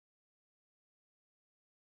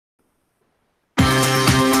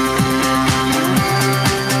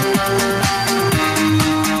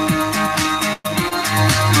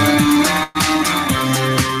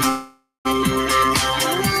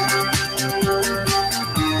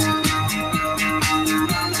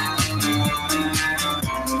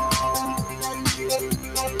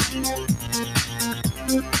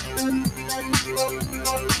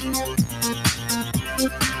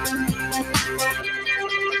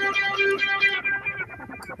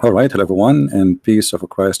All right, hello everyone, and peace of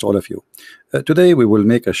Christ to all of you. Today we will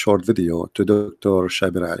make a short video to Dr.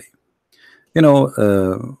 Shabir Ally. You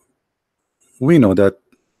know, we know that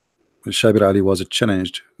Shabir Ally was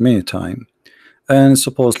challenged many times, and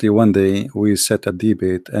supposedly one day we set a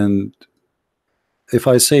debate. And if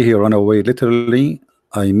I say he ran away, literally,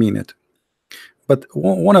 I mean it. But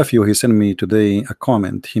one of you, he sent me today a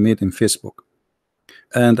comment he made in Facebook,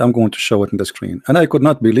 and I'm going to show it on the screen. And I could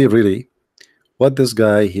not believe really what this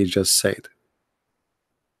guy he just said.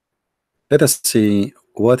 Let us see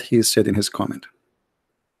what he said in his comment.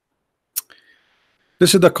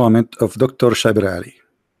 This is the comment of Dr. Shabir Ally.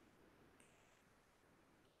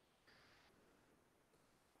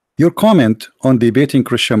 Your comment on debating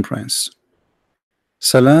Christian Prince.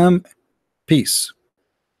 Salam, peace.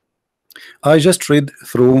 I just read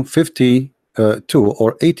through 52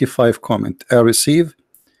 or 85 comments I received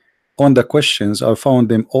on the questions. I found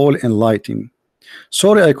them all enlightening.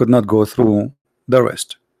 Sorry I could not go through the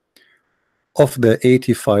rest of the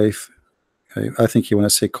 85. I think you want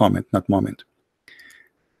to say comment, not moment.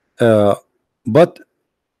 But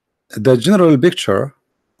the general picture,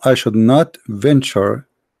 I should not venture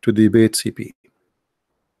to debate CP.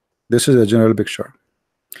 This is a general picture.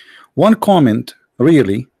 One comment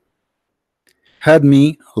really had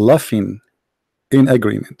me laughing in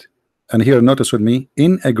agreement. And here notice with me,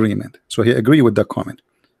 in agreement. So he agreed with the comment.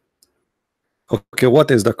 Okay, what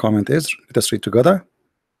is the comment is? Let us read together,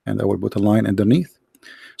 and I will put a line underneath.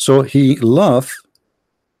 So he laughed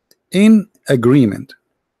in agreement.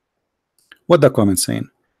 What the comment saying?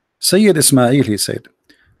 Sayyid Ismail, he said,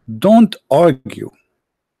 don't argue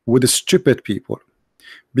with the stupid people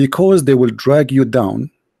because they will drag you down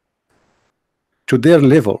to their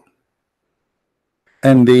level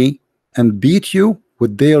and beat you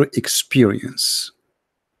with their experience.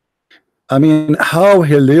 I mean, how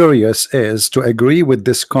hilarious is to agree with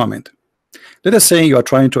this comment. Let us say you are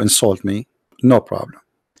trying to insult me, no problem.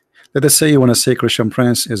 Let us say you want to say Christian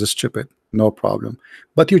Prince is stupid, no problem.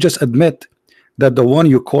 But you just admit that the one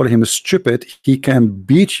you call him stupid, he can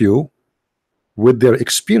beat you with their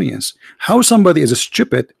experience. How somebody is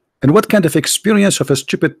stupid and what kind of experience of a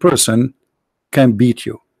stupid person can beat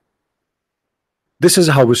you? This is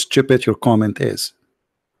how stupid your comment is.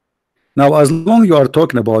 Now, as long you are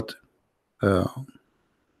talking about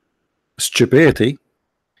stupidity,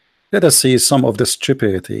 let us see some of the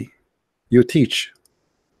stupidity you teach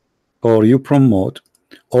or you promote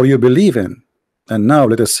or you believe in. And now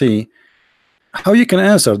let us see how you can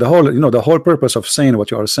answer the whole, the whole purpose of saying what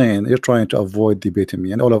you are saying. You're trying to avoid debating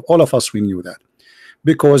me, and all of us, we knew that,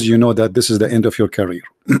 because you know that this is the end of your career.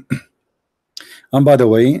 And by the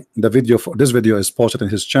way, the video for this video is posted in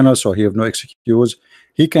his channel, so he have no excuse.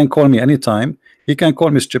 He can call me anytime. He can call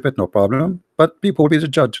me stupid, no problem. But people will be the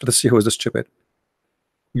judge. Let's see who is the stupid.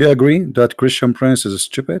 You agree that Christian Prince is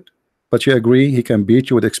stupid, but you agree he can beat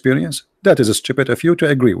you with experience? That is a stupid of you to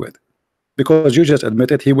agree with, because you just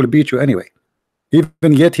admitted he will beat you anyway.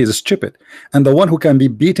 Even yet he's stupid, and the one who can be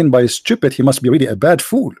beaten by stupid, he must be really a bad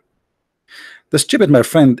fool. The stupid, my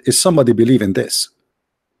friend, is somebody believe in this.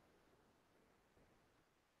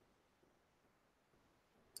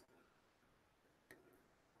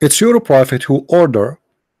 It's your prophet who order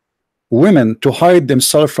women to hide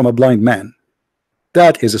themselves from a blind man.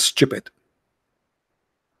 That is stupid.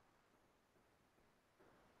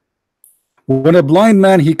 When a blind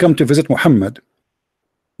man he come to visit Muhammad,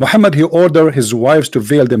 he ordered his wives to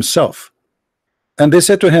veil themselves, and they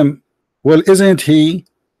said to him, well, isn't he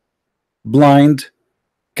blind,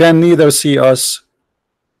 can neither see us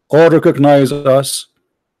or recognize us?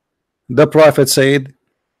 The prophet said,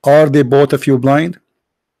 are they both of you blind?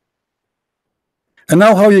 And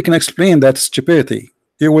now how you can explain that stupidity?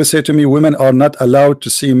 You will say to me, women are not allowed to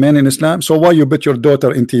see men in Islam, so why you put your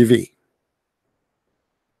daughter in TV?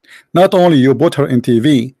 Not only you put her in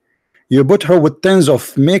TV, you put her with tons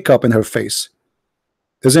of makeup in her face.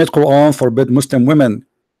 Isn't it Quran forbid Muslim women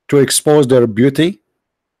to expose their beauty,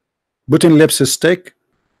 putting lipstick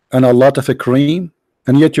and a lot of a cream,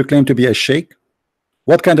 and yet you claim to be a sheikh?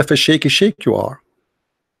 What kind of a shaky sheikh you are?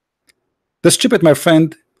 The stupid, my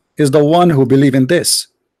friend, is the one who believe in this,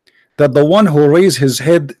 that the one who raise his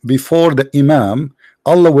head before the Imam,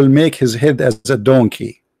 Allah will make his head as a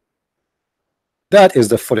donkey. That is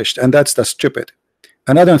the foolish, and that's the stupid.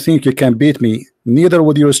 And I don't think you can beat me neither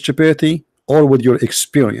with your stupidity or with your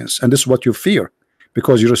experience. And this is what you fear,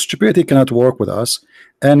 because your stupidity cannot work with us,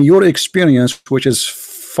 and your experience, which is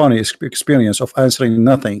funny experience of answering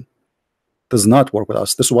nothing, does not work with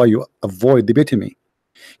us. This is why you avoid debating me.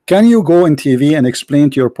 Can you go on TV and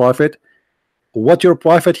explain to your prophet what your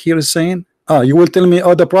prophet here is saying? You will tell me,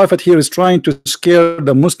 oh, the Prophet here is trying to scare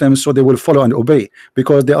the Muslims so they will follow and obey,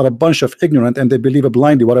 because they are a bunch of ignorant and they believe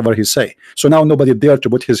blindly whatever he say. So now nobody dare to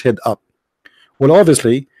put his head up. Well,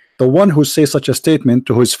 obviously, the one who says such a statement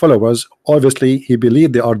to his followers, obviously he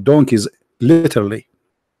believed they are donkeys, literally.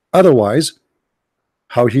 Otherwise,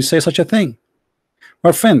 how he say such a thing?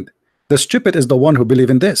 My friend, the stupid is the one who believe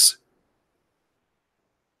in this.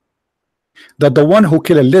 That the one who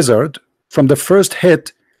kill a lizard from the first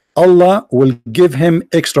hit, Allah will give him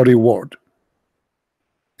extra reward.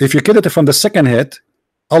 If you kill it from the second hit,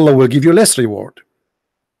 Allah will give you less reward.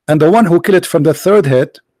 And the one who kill it from the third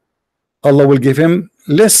hit, Allah will give him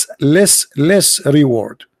less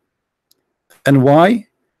reward. And why?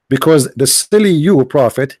 Because the silly you,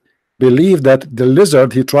 Prophet, believe that the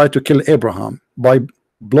lizard he tried to kill Abraham by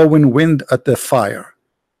blowing wind at the fire.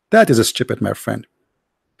 That is a stupid, my friend.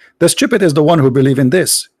 The stupid is the one who believe in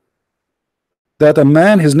this, that a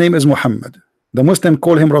man, his name is Muhammad, the Muslim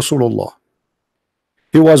call him Rasulullah.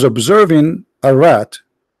 He was observing a rat,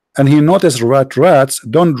 and he noticed rats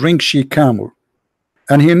don't drink she camel,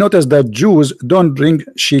 and he noticed that Jews don't drink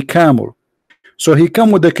she camel. So he come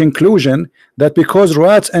with the conclusion that because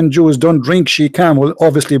rats and Jews don't drink she camel,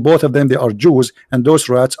 obviously both of them they are Jews, and those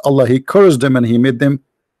rats, Allah he cursed them and he made them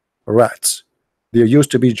rats. They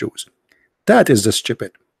used to be Jews. That is the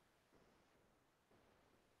stupid.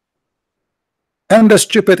 And the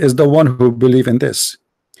stupid is the one who believe in this.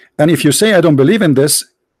 And if you say I don't believe in this,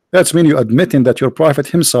 that's mean you admitting that your Prophet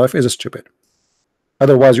himself is a stupid.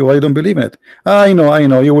 Otherwise you don't believe in it. I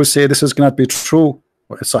know you will say this is cannot be true.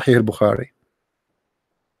 Sahih Bukhari.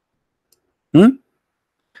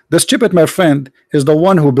 The stupid, my friend, is the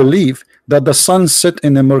one who believe that the sun set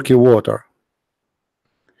in the murky water.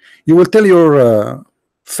 You will tell your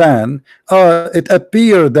fan, it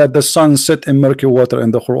appeared that the sun set in murky water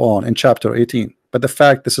in the Quran in chapter 18. But the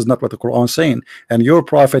fact this is not what the Quran is saying. And your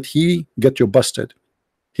Prophet, he get you busted.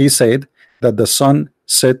 He said that the sun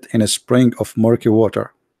set in a spring of murky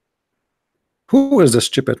water. Who is the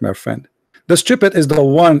stupid, my friend? The stupid is the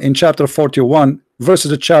one in chapter 41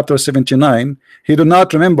 verses chapter 79. He do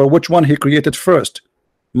not remember which one he created first,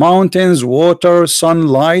 mountains, water,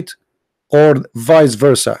 sunlight, or vice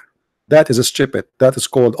versa. That is a stupid. That is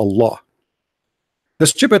called Allah. The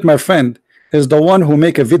stupid, my friend, is the one who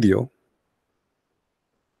make a video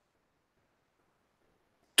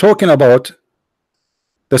talking about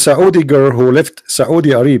the Saudi girl who left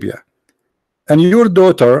Saudi Arabia, and your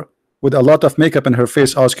daughter with a lot of makeup in her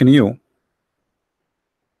face asking you,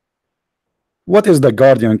 what is the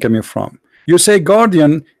guardian coming from? You say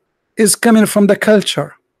guardian is coming from the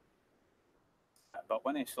culture. But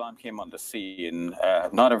when Islam came on the scene,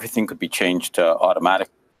 not everything could be changed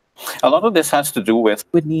automatically. A lot of this has to do with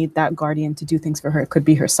would need that guardian to do things for her. It could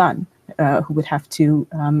be her son, who would have to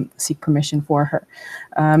seek permission for her.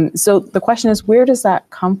 So the question is, where does that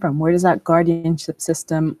come from? Where does that guardianship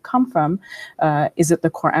system come from? Is it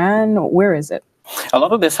the Quran? Where is it? a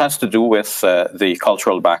lot of this has to do with the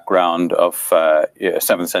cultural background of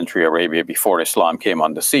 7th century Arabia before Islam came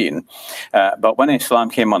on the scene. But when Islam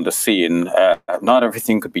came on the scene, not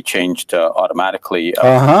everything could be changed automatically.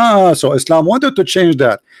 So Islam wanted to change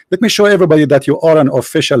that. Let me show everybody that you are an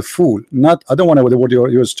official fool. Not, I don't want to use the word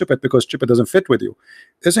you're stupid, because stupid doesn't fit with you.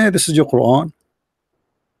 Isn't it? This is your Quran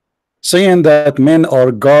saying that men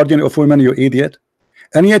are guardian of women, you idiot.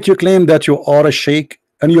 And yet you claim that you are a sheikh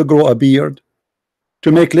and you grow a beard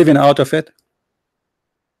to make living out of it.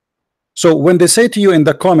 So when they say to you in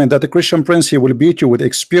the comment that the Christian prince, he will beat you with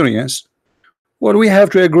experience, well, we have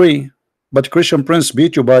to agree. But Christian prince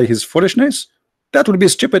beat you by his foolishness? That would be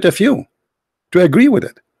stupid of you to agree with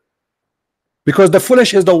it. Because the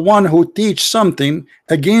foolish is the one who teach something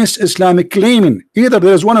against Islamic claiming. Either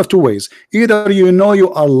there is one of two ways. Either you know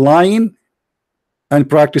you are lying and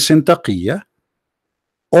practicing taqiyya,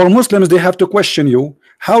 or Muslims, they have to question you.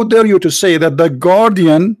 How dare you to say that the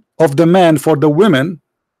guardian of the man for the women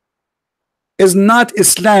is not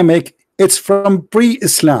Islamic, it's from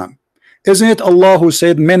pre-Islam? Isn't it Allah who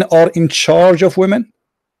said men are in charge of women?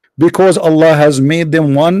 Because Allah has made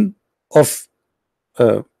them one of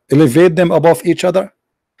elevate them above each other.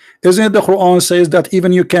 Isn't it the Quran says that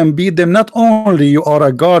even you can beat them? Not only you are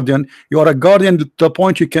a guardian, you are a guardian to the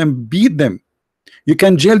point you can beat them, you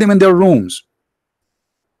can jail them in their rooms.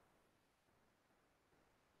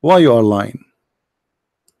 Why you are lying?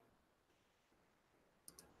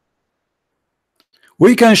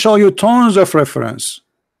 We can show you tons of reference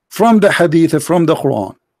from the hadith, from the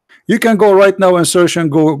Quran. You can go right now and search and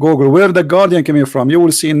Google where the guardian coming from. You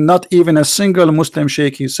will see not even a single Muslim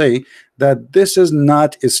sheikh he say that this is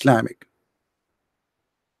not Islamic.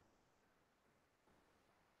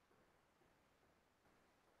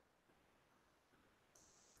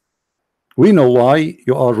 We know why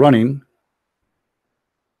you are running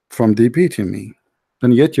from debating me,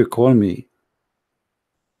 and yet you call me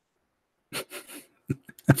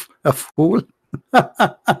a fool.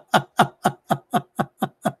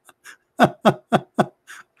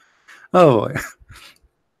 Oh,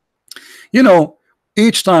 you know,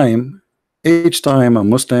 each time a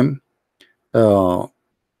Muslim uh,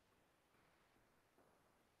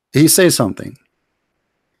 he says something,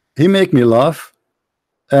 he make me laugh.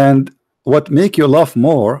 And what make you laugh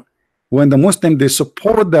more, when the Muslim they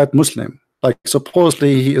support that Muslim, like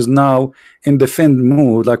supposedly he is now in defend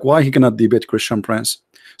mood, like why he cannot debate Christian Prince.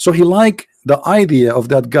 So he like the idea of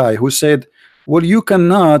that guy who said, well, you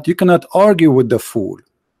cannot argue with the fool.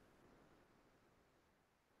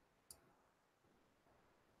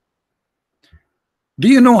 Do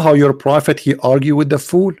you know how your prophet he argue with the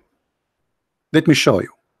fool? Let me show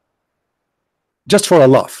you, just for a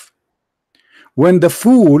laugh. When the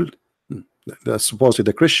fool, that's supposedly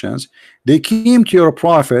the Christians, they came to your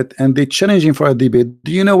prophet and they challenged him for a debate,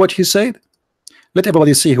 do you know what he said? Let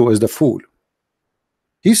everybody see who is the fool.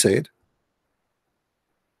 He said,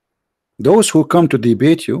 those who come to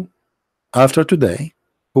debate you after today,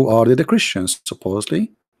 who are the Christians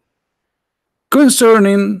supposedly,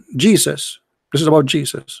 concerning Jesus, this is about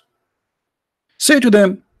Jesus, say to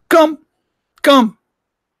them, come, come,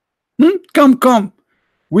 come,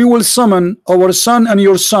 we will summon our son and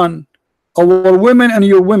your son, our women and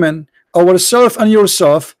your women, ourself and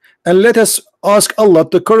yourself, and let us ask Allah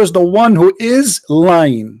to curse the one who is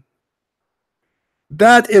lying.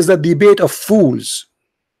 That is the debate of fools.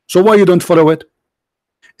 So why you don't follow it?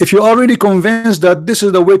 If you're already convinced that this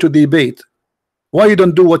is the way to debate, why you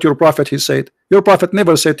don't do what your prophet he said? Your prophet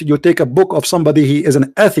never said you take a book of somebody he is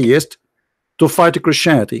an atheist to fight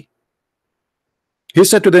Christianity. He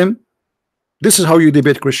said to them, this is how you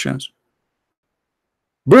debate Christians.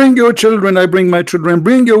 Bring your children, I bring my children.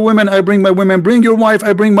 Bring your women, I bring my women. Bring your wife,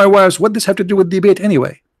 I bring my wives. What does this have to do with debate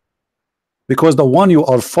anyway? Because the one you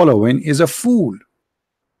are following is a fool.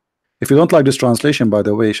 If you don't like this translation, by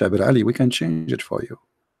the way, Shabir Ally, we can change it for you.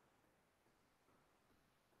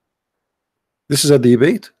 This is a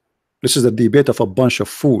debate. This is a debate of a bunch of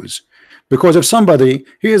fools. Because if somebody,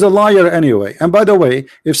 he is a liar anyway. And by the way,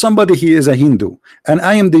 if somebody he is a Hindu and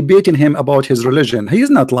I am debating him about his religion, he is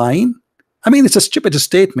not lying. I mean, it's a stupid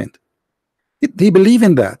statement. He believe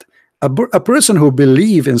in that. A person who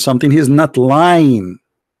believe in something, he is not lying.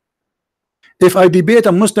 If I debate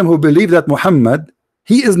a Muslim who believe that Muhammad,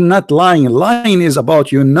 he is not lying. Lying is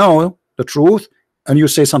about you know the truth and you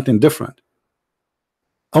say something different.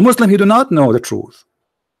 A Muslim, he do not know the truth.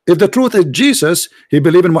 If the truth is Jesus, he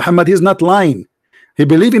believe in Muhammad, he is not lying. He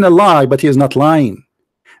believe in a lie, but he is not lying.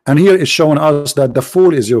 And here is showing us that the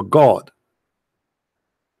fool is your God.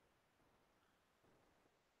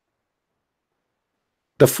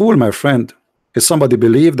 The fool, my friend, is somebody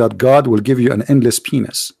believe that God will give you an endless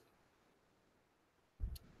penis,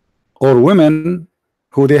 or women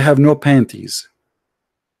who they have no panties,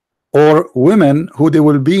 or women who they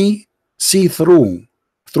will be see-through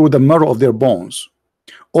the marrow of their bones,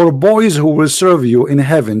 or boys who will serve you in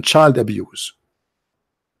heaven, child abuse.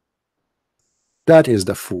 That is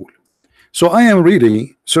the fool. So I am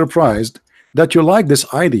really surprised that you like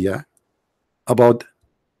this idea about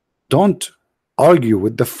don't argue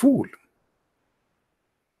with the fool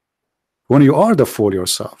when you are the fool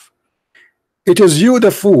yourself. It is you,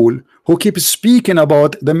 the fool, who keeps speaking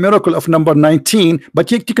about the miracle of number 19, but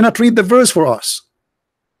yet you cannot read the verse for us.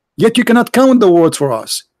 Yet you cannot count the words for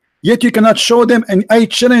us. Yet you cannot show them, and I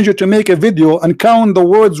challenge you to make a video and count the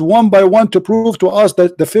words one by one to prove to us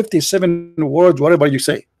that the 57 words, whatever you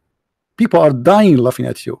say. People are dying laughing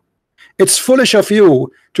at you. It's foolish of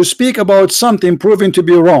you to speak about something proven to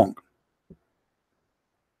be wrong.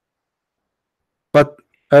 But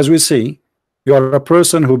as we see, you are a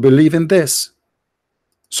person who believe in this.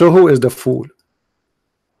 So who is the fool?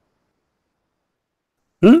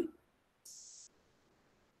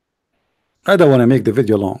 I don't want to make the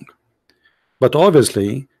video long, but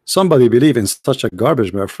obviously somebody believe in such a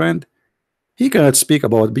garbage, my friend. He cannot speak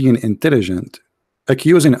about being intelligent,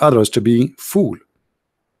 accusing others to be fool.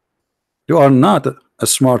 You are not a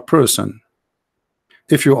smart person.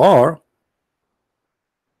 If you are,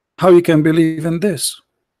 how you can believe in this?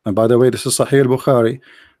 And by the way, this is Sahih Bukhari,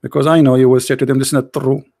 because I know you will say to them this is not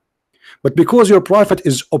true. But because your prophet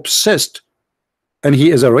is obsessed and he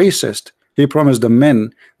is a racist, he promised the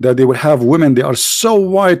men that they will have women, they are so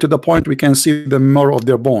white to the point we can see the marrow of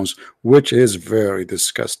their bones, which is very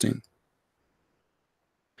disgusting.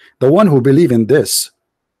 The one who believe in this,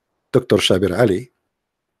 Dr. Shabir Ally,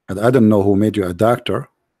 and I don't know who made you a doctor,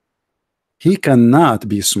 he cannot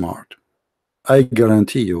be smart. I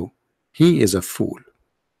guarantee you, he is a fool.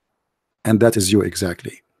 And that is you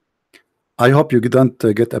exactly. I hope you don't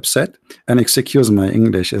get upset, and excuse my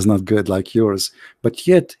English is not good like yours, but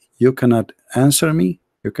yet you cannot answer me,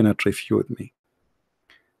 you cannot refute me.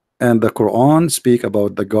 And the Quran speak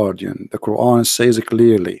about the guardian. The Quran says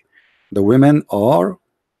clearly, the women are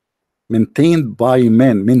maintained by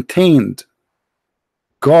men, maintained,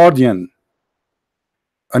 guardian.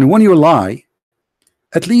 And when you lie,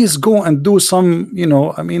 at least go and do some, you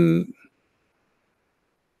know, I mean,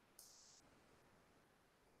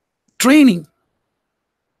 training.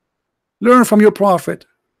 Learn from your prophet.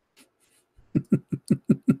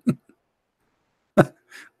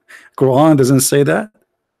 Quran doesn't say that.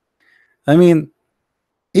 I mean,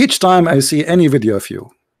 each time I see any video of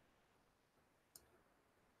you,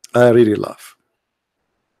 I really laugh.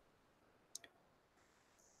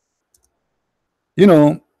 You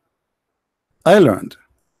know, I learned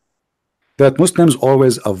that Muslims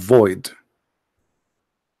always avoid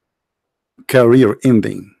career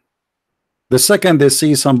ending. The second they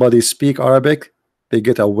see somebody speak Arabic, they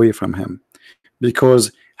get away from him,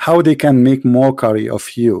 because how they can make mockery of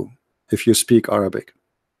you if you speak Arabic?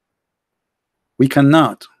 We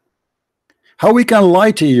cannot. How we can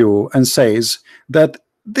lie to you and says that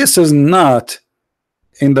this is not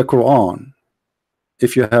in the Quran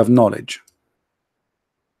if you have knowledge?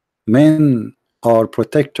 Men are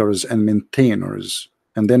protectors and maintainers,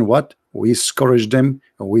 and then what? We scourge them,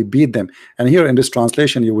 we beat them. And here in this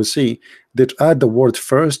translation you will see that add the word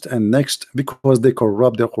first and next because they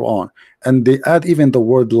corrupt the Quran, and they add even the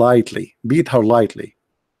word lightly, beat her lightly.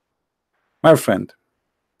 My friend,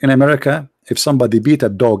 in America, if somebody beat a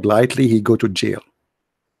dog lightly, he go to jail.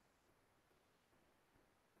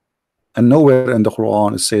 And nowhere in the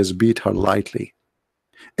Quran it says beat her lightly.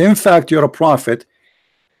 In fact, you're a prophet.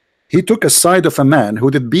 He took a side of a man who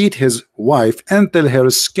did beat his wife until her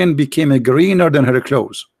skin became greener than her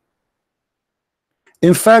clothes.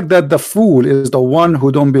 In fact, that the fool is the one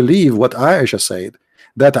who don't believe what Aisha said.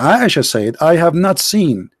 That Aisha said, I have not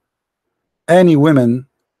seen any women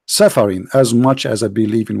suffering as much as I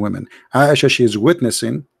believe in women. Aisha, she is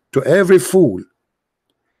witnessing to every fool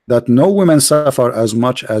that no women suffer as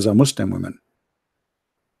much as a Muslim woman.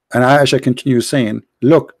 And Aisha continues saying,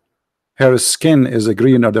 look, her skin is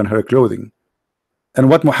greener than her clothing. And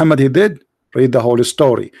what Muhammad he did? Read the whole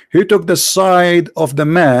story. He took the side of the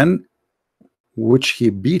man which he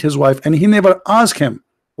beat his wife, and he never asked him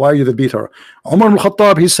why you beat her. Umar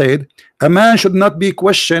al-Khattab, he said, a man should not be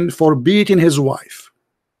questioned for beating his wife.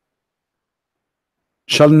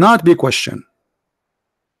 Shall not be questioned.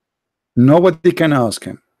 Nobody can ask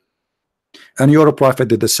him. And your prophet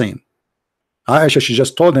did the same. Aisha, she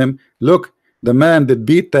just told him, look, the man that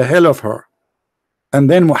beat the hell of her. And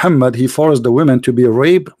then Muhammad, he forced the women to be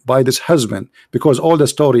raped by this husband, because all the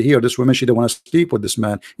story here, this woman, she didn't want to sleep with this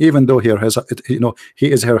man, even though he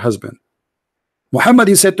is her husband. Muhammad,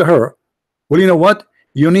 he said to her, well, you know what?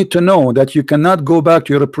 You need to know that you cannot go back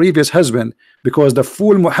to your previous husband, because the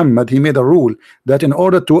fool Muhammad, he made a rule that in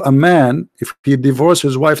order to a man, if he divorced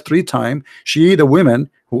his wife 3 times, she, the woman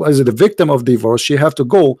who is the victim of divorce, she have to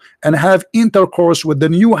go and have intercourse with the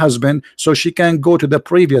new husband so she can go to the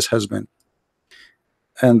previous husband.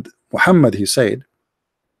 And Muhammad, he said,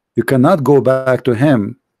 you cannot go back to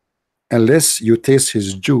him unless you taste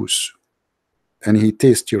his juice, and he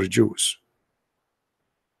tastes your juice.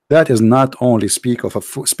 That is not only speech of a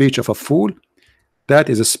fool, that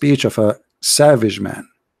is a speech of a savage man.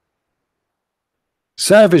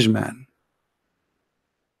 Savage man.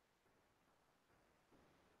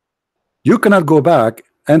 You cannot go back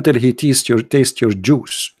until he tastes your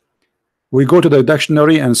juice. We go to the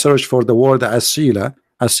dictionary and search for the word asila.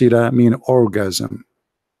 Asila mean orgasm.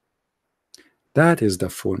 That is the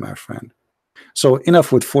fool, my friend. So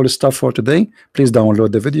enough with fool stuff for today. Please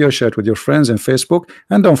download the video, share it with your friends on Facebook,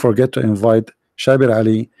 and don't forget to invite Shabir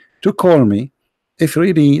Ally to call me if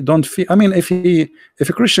really don't feel. I mean, if a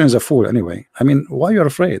Christian is a fool anyway. I mean, why you're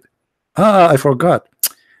afraid? I forgot.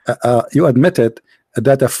 You admitted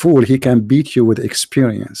that a fool, he can beat you with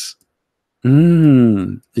experience.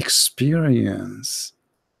 Experience.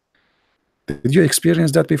 Did you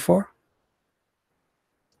experience that before?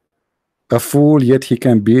 A fool, yet he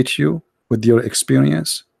can beat you with your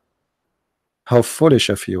experience? How foolish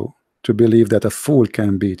of you to believe that a fool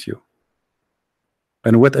can beat you.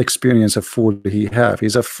 And what experience a fool he have?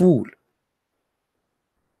 He's a fool.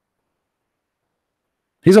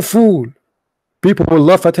 He's a fool. People will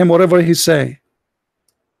laugh at him whatever he say,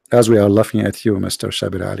 as we are laughing at you, Mr.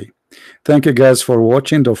 Shabir Ally. Thank you guys for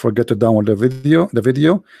watching. Don't forget to download the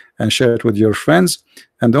video and share it with your friends.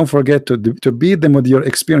 And don't forget to beat them with your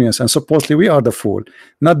experience. And supposedly we are the fool,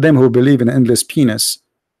 not them who believe in endless penis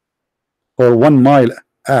or 1 mile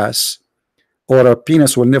ass or a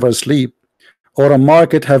penis will never sleep or a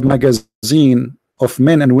market have magazine of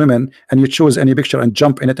men and women and you choose any picture and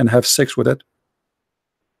jump in it and have sex with it.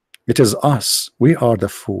 It is us. We are the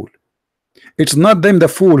fool. It's not them, the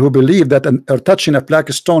fool, who believe that touching a black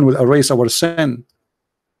stone will erase our sin.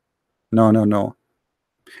 No, no, no.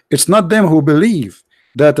 It's not them who believe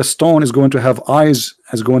that a stone is going to have eyes,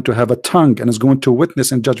 is going to have a tongue, and is going to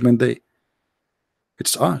witness in Judgment Day.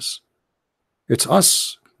 It's us. It's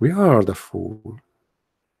us. We are the fool.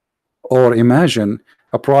 Or imagine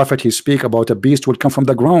a prophet, he speak about a beast will come from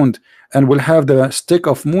the ground and will have the stick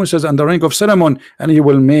of Moses and the ring of Solomon, and he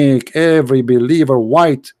will make every believer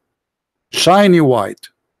white, shiny white,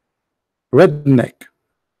 redneck,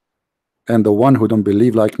 and the one who don't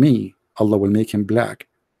believe like me, Allah will make him black.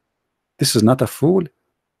 This is not a fool.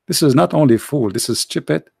 This is not only fool, this is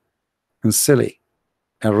stupid and silly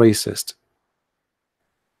and racist.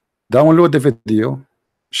 Download the video,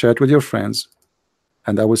 share it with your friends,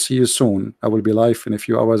 and I will see you soon. I will be live in a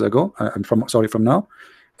few hours ago. From now,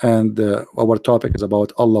 and our topic is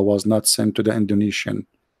about Allah was not sent to the Indonesian,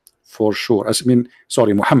 for sure.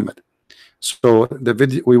 Muhammad. So the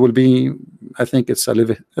video we will be, I think it's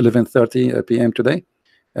 11:30 p.m. today,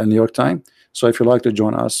 New York time. So if you like to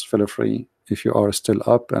join us, feel free. If you are still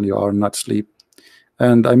up and you are not asleep,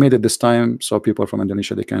 and I made it this time so people from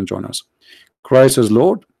Indonesia, they can join us. Christ is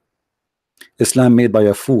Lord. Islam made by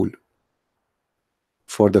a fool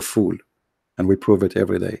for the fool, and we prove it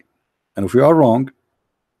every day. And if we are wrong,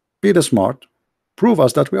 be the smart, prove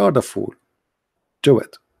us that we are the fool. Do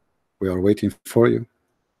it. We are waiting for you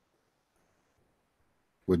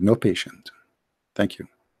with no patience. Thank you.